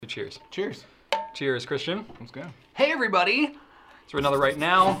cheers. Cheers. Cheers, Christian. Let's go. Hey, everybody. So another right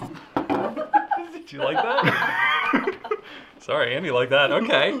now. Did you like that? Sorry, Andy liked that.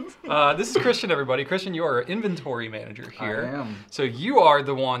 Okay. This is Christian, everybody. Christian, you are our inventory manager here. I am. So you are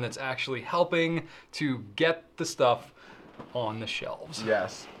the one that's actually helping to get the stuff on the shelves.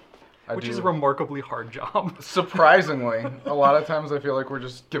 Yes. Which is a remarkably hard job. Surprisingly, a lot of times I feel like we're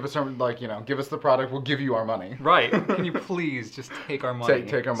just give us the product, we'll give you our money. Right. Can you please just take our money?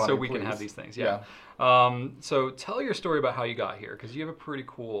 Take our money, so we please. can have these things. Yeah. So tell your story about how you got here, because you have a pretty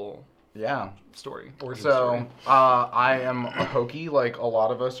cool story. Origin story. I am a Hokie, like a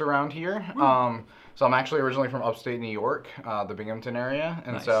lot of us around here. So I'm actually originally from upstate New York, the Binghamton area,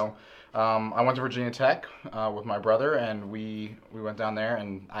 and Nice. so I went to Virginia Tech with my brother, and we went down there,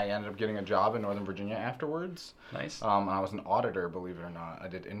 and I ended up getting a job in Northern Virginia afterwards. Nice. And I was an auditor, believe it or not. I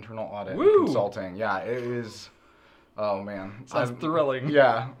did internal audit Woo! and consulting. Yeah, it is. Oh man, Sounds thrilling.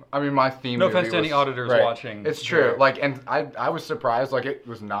 Yeah, I mean my theme. No movie offense to any was- auditors right. watching. It's true. Right. Like, and I was surprised. Like, it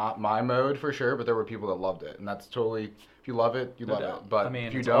was not my mode for sure, but there were people that loved it, and that's totally. If you love it, you No love doubt. it. But I mean,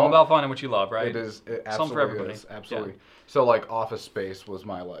 if you it's don't, all about finding what you love, right? it is. It Some for absolutely everybody. is. Absolutely. Yeah. So like Office Space was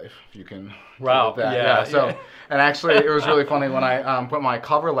my life. If you can. Wow. That. Yeah, So, yeah. and actually, it was really funny when I put my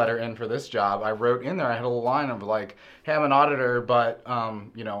cover letter in for this job. I wrote in there. I had a little line of like, "Hey, I'm an auditor, but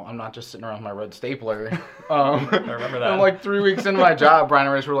I'm not just sitting around with my red stapler." I remember that. And like 3 weeks into my job, Brian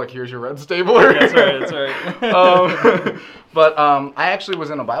and Rach were like, "Here's your red stapler." That's right. That's right. But I actually was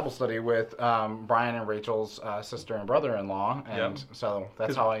in a Bible study with Brian and Rachel's sister and brother-in-law, and Yep. so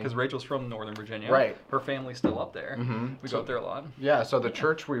that's how I. Because Rachel's from Northern Virginia. Right. Her family's still up there. Mhm. We So- go up there a lot. Yeah, so the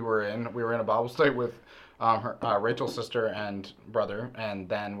church we were in a Bible study with Rachel's sister and brother, and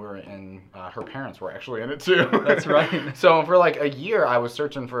then we were in. Her parents were actually in it too. That's right. So for like a year, I was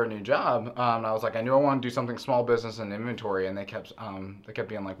searching for a new job, and I was like, I knew I wanted to do something small business and inventory, and they kept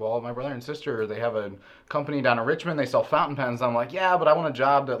being like, well, my brother and sister, they have a company down in Richmond, they sell fountain pens. I'm like, yeah, but I want a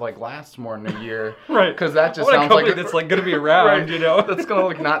job that like lasts more than a year, Right. Because that just I want a sounds company like that's like going to be around, Right. you know? That's gonna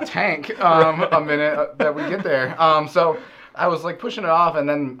like not tank a minute that we get there. So I was like pushing it off, and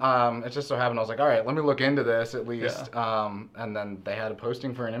then it just so happened I was like, all right, let me look into this at least. And then they had a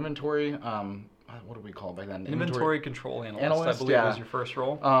posting for an inventory. What do we call it back then? Inventory control analyst, Analyst, I believe yeah. was your first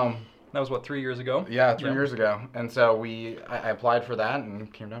role. That was what, 3 years ago? Yeah, 3 years ago. And so I applied for that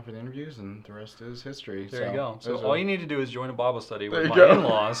and came down for the interviews, and the rest is history. There you go. it So was all a- you need to do is join a Bible study There with you my go.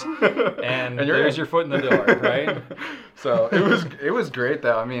 in-laws, and you're there's in. your foot in the door, right? So it was great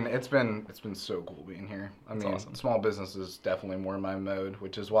though. I mean, it's been so cool being here. I mean, awesome. small business is definitely more my mode,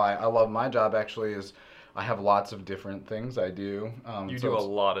 which is why I love my job. Actually, is I have lots of different things I do. You so do a it's-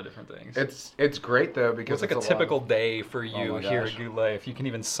 lot of different things. It's great though because What's like a it's typical lot day for you my here gosh. at Goulet, if you can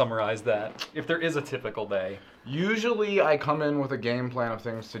even summarize that? If there is a typical day. Usually I come in with a game plan of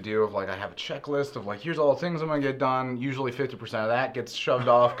things to do, of like I have a checklist of like here's all the things I'm gonna get done. Usually 50% of that gets shoved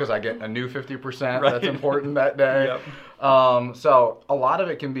off because I get a new 50% Right. that's important that day. Yep. So a lot of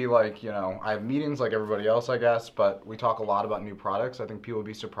it can be like, I have meetings like everybody else, I guess, but we talk a lot about new products. I think people would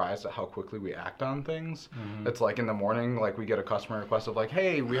be surprised at how quickly we act on things. Mm-hmm. It's like in the morning, like we get a customer request of like,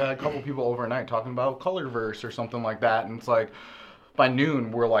 hey, we had a couple people overnight talking about Colorverse or something like that, and it's like, by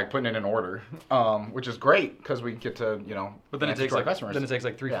noon, we're like putting it in order, which is great because we get to, But then it answer takes to our like customers.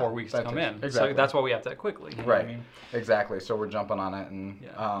 3-4 weeks to that come takes- in. Exactly. So that's why we have to act quickly. You know what Right. I mean? Exactly. So we're jumping on it, and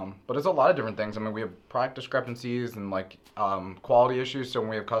Yeah. but it's a lot of different things. I mean, we have product discrepancies and like quality issues. So when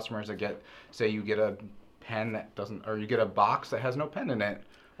we have customers that say you get a pen that doesn't, or you get a box that has no pen in it.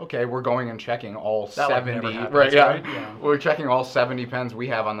 Okay, we're going and checking all That, like, 70. never happens, right? Yeah. right? Yeah. We're checking all 70 pens we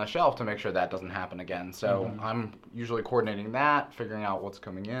have on the shelf to make sure that doesn't happen again. So Mm-hmm. I'm usually coordinating that, figuring out what's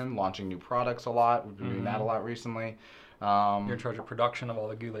coming in, launching new products a lot. We've been doing that a lot recently. You're in charge of production of all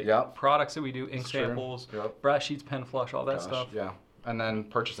the Goulet Yep. products that we do, ink It's true. samples, Yep. brass sheets, pen flush, all that Gosh, stuff. Yeah. And then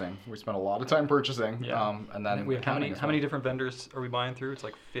purchasing. We spend a lot of time purchasing. Yeah. And then We have how accounting as many well. different vendors are we buying through? It's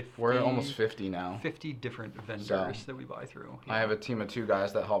like 50. We're at almost 50 now. 50 different vendors So, that we buy through. I have a team of 2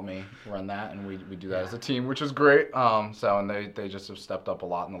 guys that help me run that, and we do that as a team, which is great. And they just have stepped up a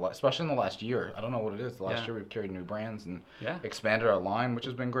lot especially in the last year. I don't know what it is. The last Yeah. year we've carried new brands and Yeah. expanded our line, which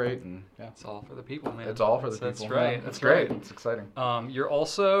has been great. And yeah, It's all for the people, man. it's all for the people. That's right. Yeah, That's it's great. right. It's exciting.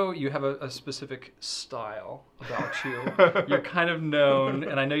 You have a specific style about you. You're kind of known,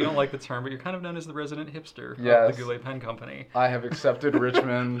 and I know you don't like the term, but you're kind of known as the resident hipster of Yes. the Goulet Pen Company. I have accepted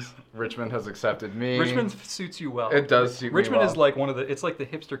Richmond. Richmond has accepted me. Richmond suits you well. It does suit me Richmond well. is like it's like the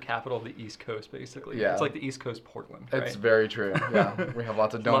hipster capital of the East Coast, basically. Yeah. It's like the East Coast Portland, right? It's very true. Yeah, we have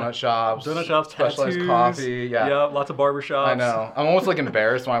lots of Lot donut of shops, Donut shops, specialized tattoos, coffee. Yeah. lots of barber shops. I know. I'm almost like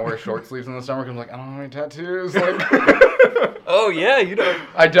embarrassed when I wear short sleeves in the summer because I'm like, I don't have any tattoos. Like, Oh yeah, you know.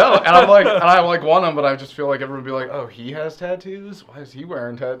 I don't, and I like want them, but I just feel like everyone would be like, oh, he has tattoos? Why is he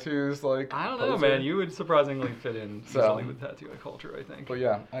wearing tattoos? Like, I don't know, poser? man. You would surprisingly fit in So- easily with tattoo culture, I think. But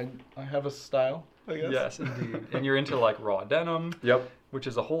yeah, I have a style, I guess. Yes, indeed. And you're into like raw denim, Yep. which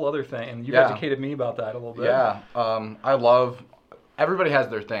is a whole other thing. And you've Yeah. educated me about that a little bit. Yeah. I love. Everybody has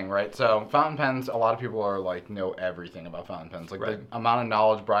their thing, right? So fountain pens, a lot of people are like know everything about fountain pens. Like Right. the amount of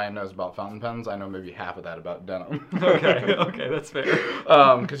knowledge Brian knows about fountain pens, I know maybe half of that about denim. Okay, that's fair.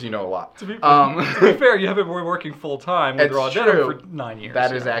 Because you know a lot. To be fair, you haven't been working full time with It's raw true. denim for 9 years.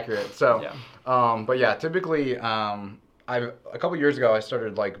 That is yeah. accurate. So, Yeah. but yeah, typically, a couple years ago, I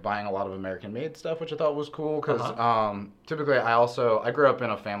started like buying a lot of American-made stuff, which I thought was cool because typically I grew up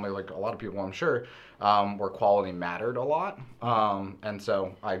in a family like a lot of people, I'm sure, where quality mattered a lot, and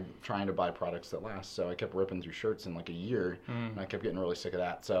so I'm trying to buy products that last. So I kept ripping through shirts in like a year, and I kept getting really sick of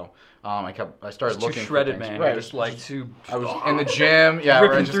that. So I started It's too looking shredded, for things. man. Right, You're just like too. I was in the gym, yeah,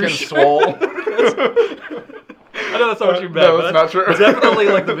 Ripping right, just through getting shit. swole. I know that's not what you meant. No, but it's not true. It's definitely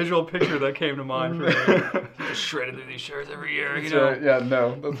like the visual picture that came to mind for me. Just shredding through these shirts every year, you That's know. right. Yeah,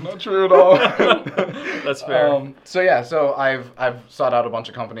 no, that's not true at all. That's fair. So I've sought out a bunch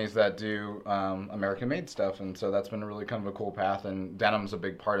of companies that do American-made stuff, and so that's been really kind of a cool path. And denim's a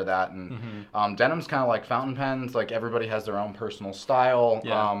big part of that. And denim's kind of like fountain pens. Like everybody has their own personal style.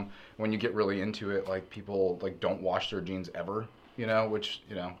 Yeah. When you get really into it, like people like don't wash their jeans ever. You know, which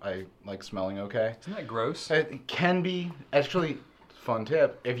I like smelling okay. Isn't that gross? It can be actually. Fun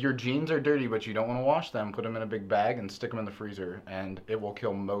tip: if your jeans are dirty but you don't want to wash them, put them in a big bag and stick them in the freezer, and it will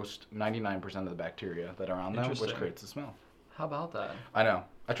kill 99% of the bacteria that are on them, which Interesting. creates the smell. How about that? I know.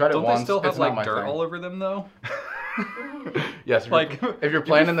 I tried it Don't once. they still have it's not my like dirt thing. all over them though? Yes, Like, if you're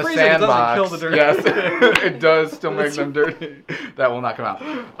playing in the freeze it, it doesn't sandbox, kill the dirt. yes, it does still make them dirty. That will not come out.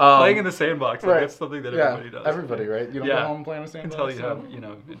 Playing in the sandbox, like, right. that's something that Yeah, everybody does. everybody, right? You don't Yeah. go home playing in the sandbox. Until you so- have, you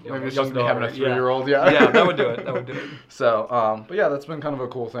know, Maybe it's young just me having a daughter. 3-year-old. Yeah. Yeah, that would do it. That would do it. So, but yeah, that's been kind of a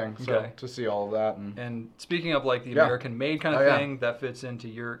cool thing. So Okay. to see all of that and And speaking of like the Yeah. American-made kind of Oh, yeah. thing, that fits into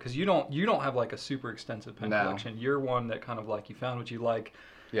your, because you don't have like a super extensive pen No. collection. You're one that kind of like you found what you like,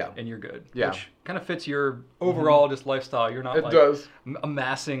 yeah, and you're good. Yeah. Which kind of fits your overall just lifestyle. You're not it like does.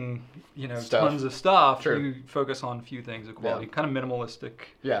 amassing, Stuff. tons of stuff. True. You focus on a few things of quality, kind of minimalistic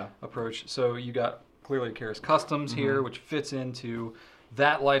Yeah. approach. So you got clearly Karis Customs Mm-hmm. here, which fits into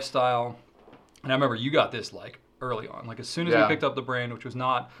that lifestyle. And I remember you got this like early on, like as soon as Yeah. we picked up the brand, which was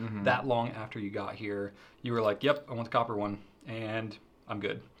not Mm-hmm. that long after you got here, you were like, "Yep, I want the copper one," and I'm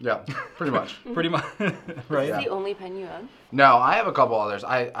good. Yeah, pretty much. Pretty much, right? Is Yeah. this the only pen you own? No, I have a couple others.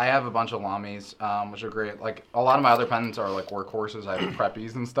 I have a bunch of Lamis, which are great. Like a lot of my other pens are like workhorses. I have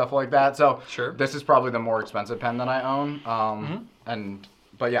preppies and stuff like that. So Sure. this is probably the more expensive pen that I own.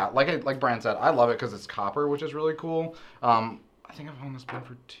 But yeah, like Brian said, I love it because it's copper, which is really cool. I think I've owned this pen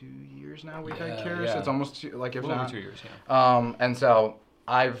for 2 years now. We've had Yeah, Karis. yeah. It's almost like A if little over not 2 years, yeah. And so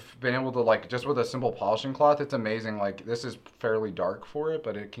I've been able to like just with a simple polishing cloth, it's amazing. Like this is fairly dark for it,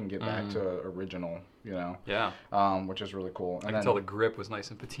 but it can get back to original, Yeah. which is really cool. And I can then- tell the grip was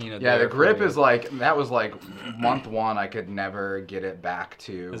nice and patina. yeah, there the for grip you. is like that was like month 1. I could never get it back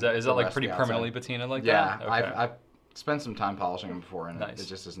to. Is that the like rest pretty of the outside. permanently patina like Yeah, that? Okay. I've spent some time polishing them before, and Nice. it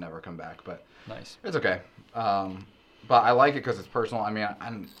just has never come back. But Nice. it's okay. But I like it because it's personal. I mean,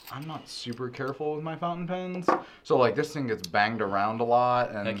 I'm not super careful with my fountain pens, so like this thing gets banged around a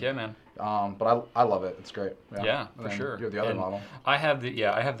lot, and Heck yeah, man. but I love it. It's great. Yeah, And for then sure. You have the other And model. I have the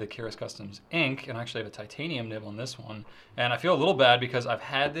Karis Customs ink, and I actually have a titanium nib on this one. And I feel a little bad because I've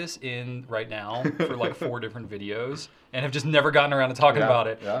had this in right now for like 4 different videos and have just never gotten around to talking Yeah, about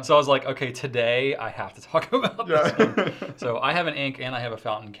it. yeah. So I was like, okay, today I have to talk about this Yeah. one. So I have an ink and I have a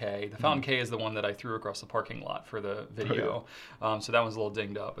Fountain K. The Fountain K is the one that I threw across the parking lot for the video. So that one's a little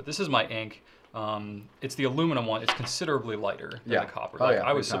dinged up. But this is my ink. It's the aluminum one. It's considerably lighter than Yeah. the copper. Oh, Like, yeah,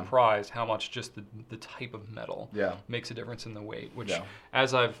 I was big time. surprised how much just the type of metal Yeah. makes a difference in the weight, which Yeah.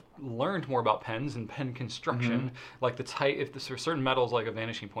 as I've learned more about pens and pen construction, Mm-hmm. like the type, if there's certain metals, like a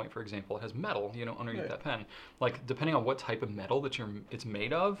vanishing point, for example, it has metal, underneath Right. that pen. Like depending on what type of metal that it's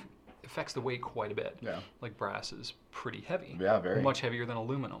made of, affects the weight quite a bit. Yeah. Like brass is pretty heavy. Yeah, very. Much heavier than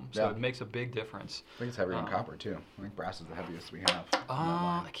aluminum, so Yeah. it makes a big difference. I think it's heavier than copper too. I think brass is the heaviest we have.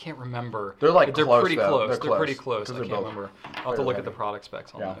 I can't remember. They're, like, But they're close, pretty though. close. They're They're pretty close, close. I 'cause can't they're both remember. I'll have to fairly look at the heavy. product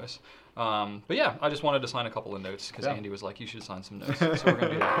specs on Yeah. those. But yeah, I just wanted to sign a couple of notes because Yeah. Andy was like, "You should sign some notes." So we're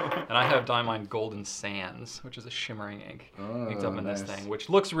gonna do that. And I have Diamine Golden Sands, which is a shimmering ink inked up in this nice. thing, which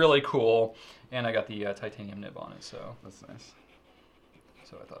looks really cool. And I got the titanium nib on it, so That's nice.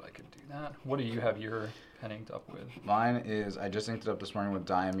 So I thought I could do that. What do you have your pen inked up with? Mine is, I just inked it up this morning with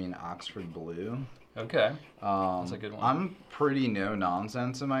Diamine Oxford Blue. Okay. That's a good one. I'm pretty no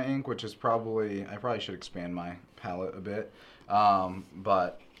nonsense in my ink, which is probably, I probably should expand my palette a bit.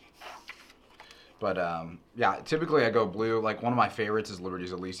 Yeah, typically I go blue. Like one of my favorites is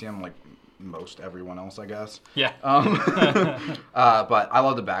Liberty's Elysium, like most everyone else, I guess. Yeah. But I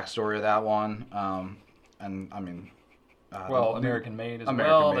love the backstory of that one. And I mean, American Made as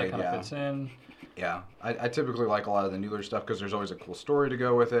American well. Made, That kind of fits in. Yeah, I typically like a lot of the Needler stuff because there's always a cool story to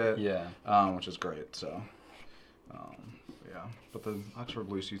go with it. Yeah. Which is great. So, yeah. But the Oxford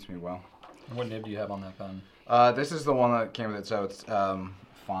Blue suits me well. And what nib do you have on that pen? This is the one that came with it, so it's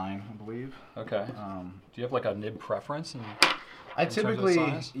fine, I believe. Okay. Do you have like a nib preference? I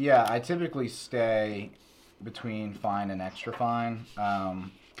typically stay between fine and extra fine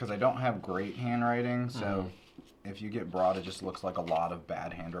because I don't have great handwriting, so if you get broad, it just looks like a lot of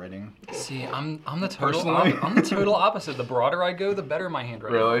bad handwriting. See, I'm the total opposite. The broader I go, the better my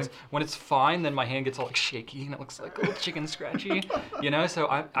handwriting Really? looks. When it's fine, then my hand gets all like shaky and it looks like a little chicken scratchy. You know,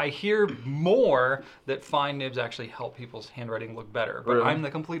 so I hear more that fine nibs actually help people's handwriting look better. But Really? I'm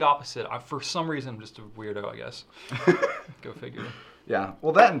the complete opposite. For some reason, I'm just a weirdo, I guess. Go figure. Yeah,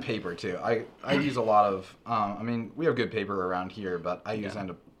 well, that and paper too. I use a lot of. I mean, we have good paper around here, but I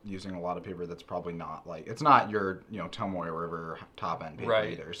end up using a lot of paper that's probably not like it's not your Tomoe River top end paper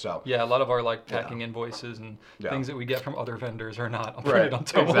either. So yeah, a lot of our like packing invoices and things that we get from other vendors are not printed on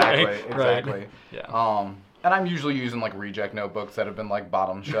Tomoe. Exactly. Right. Yeah. And I'm usually using like reject notebooks that have been like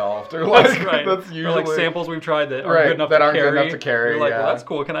bottom shelved or like that's usually or like samples we've tried that aren't good enough to carry. Good enough to carry. You're like, well, that's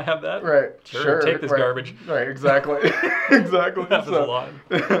cool. Can I have that? Right. Sure. Take this garbage. Right. Exactly. Exactly. That happens a lot.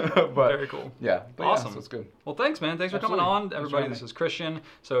 But very cool. Yeah. But awesome. Yeah, so it's good. Well, thanks, man. Thanks for coming on, everybody. This is Christian.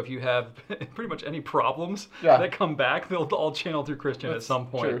 So if you have pretty much any problems that come back, they'll all channel through Christian at some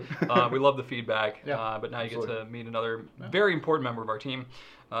point. We love the feedback. But now you get to meet another very important member of our team.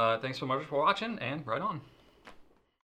 Thanks so much for watching, and right on.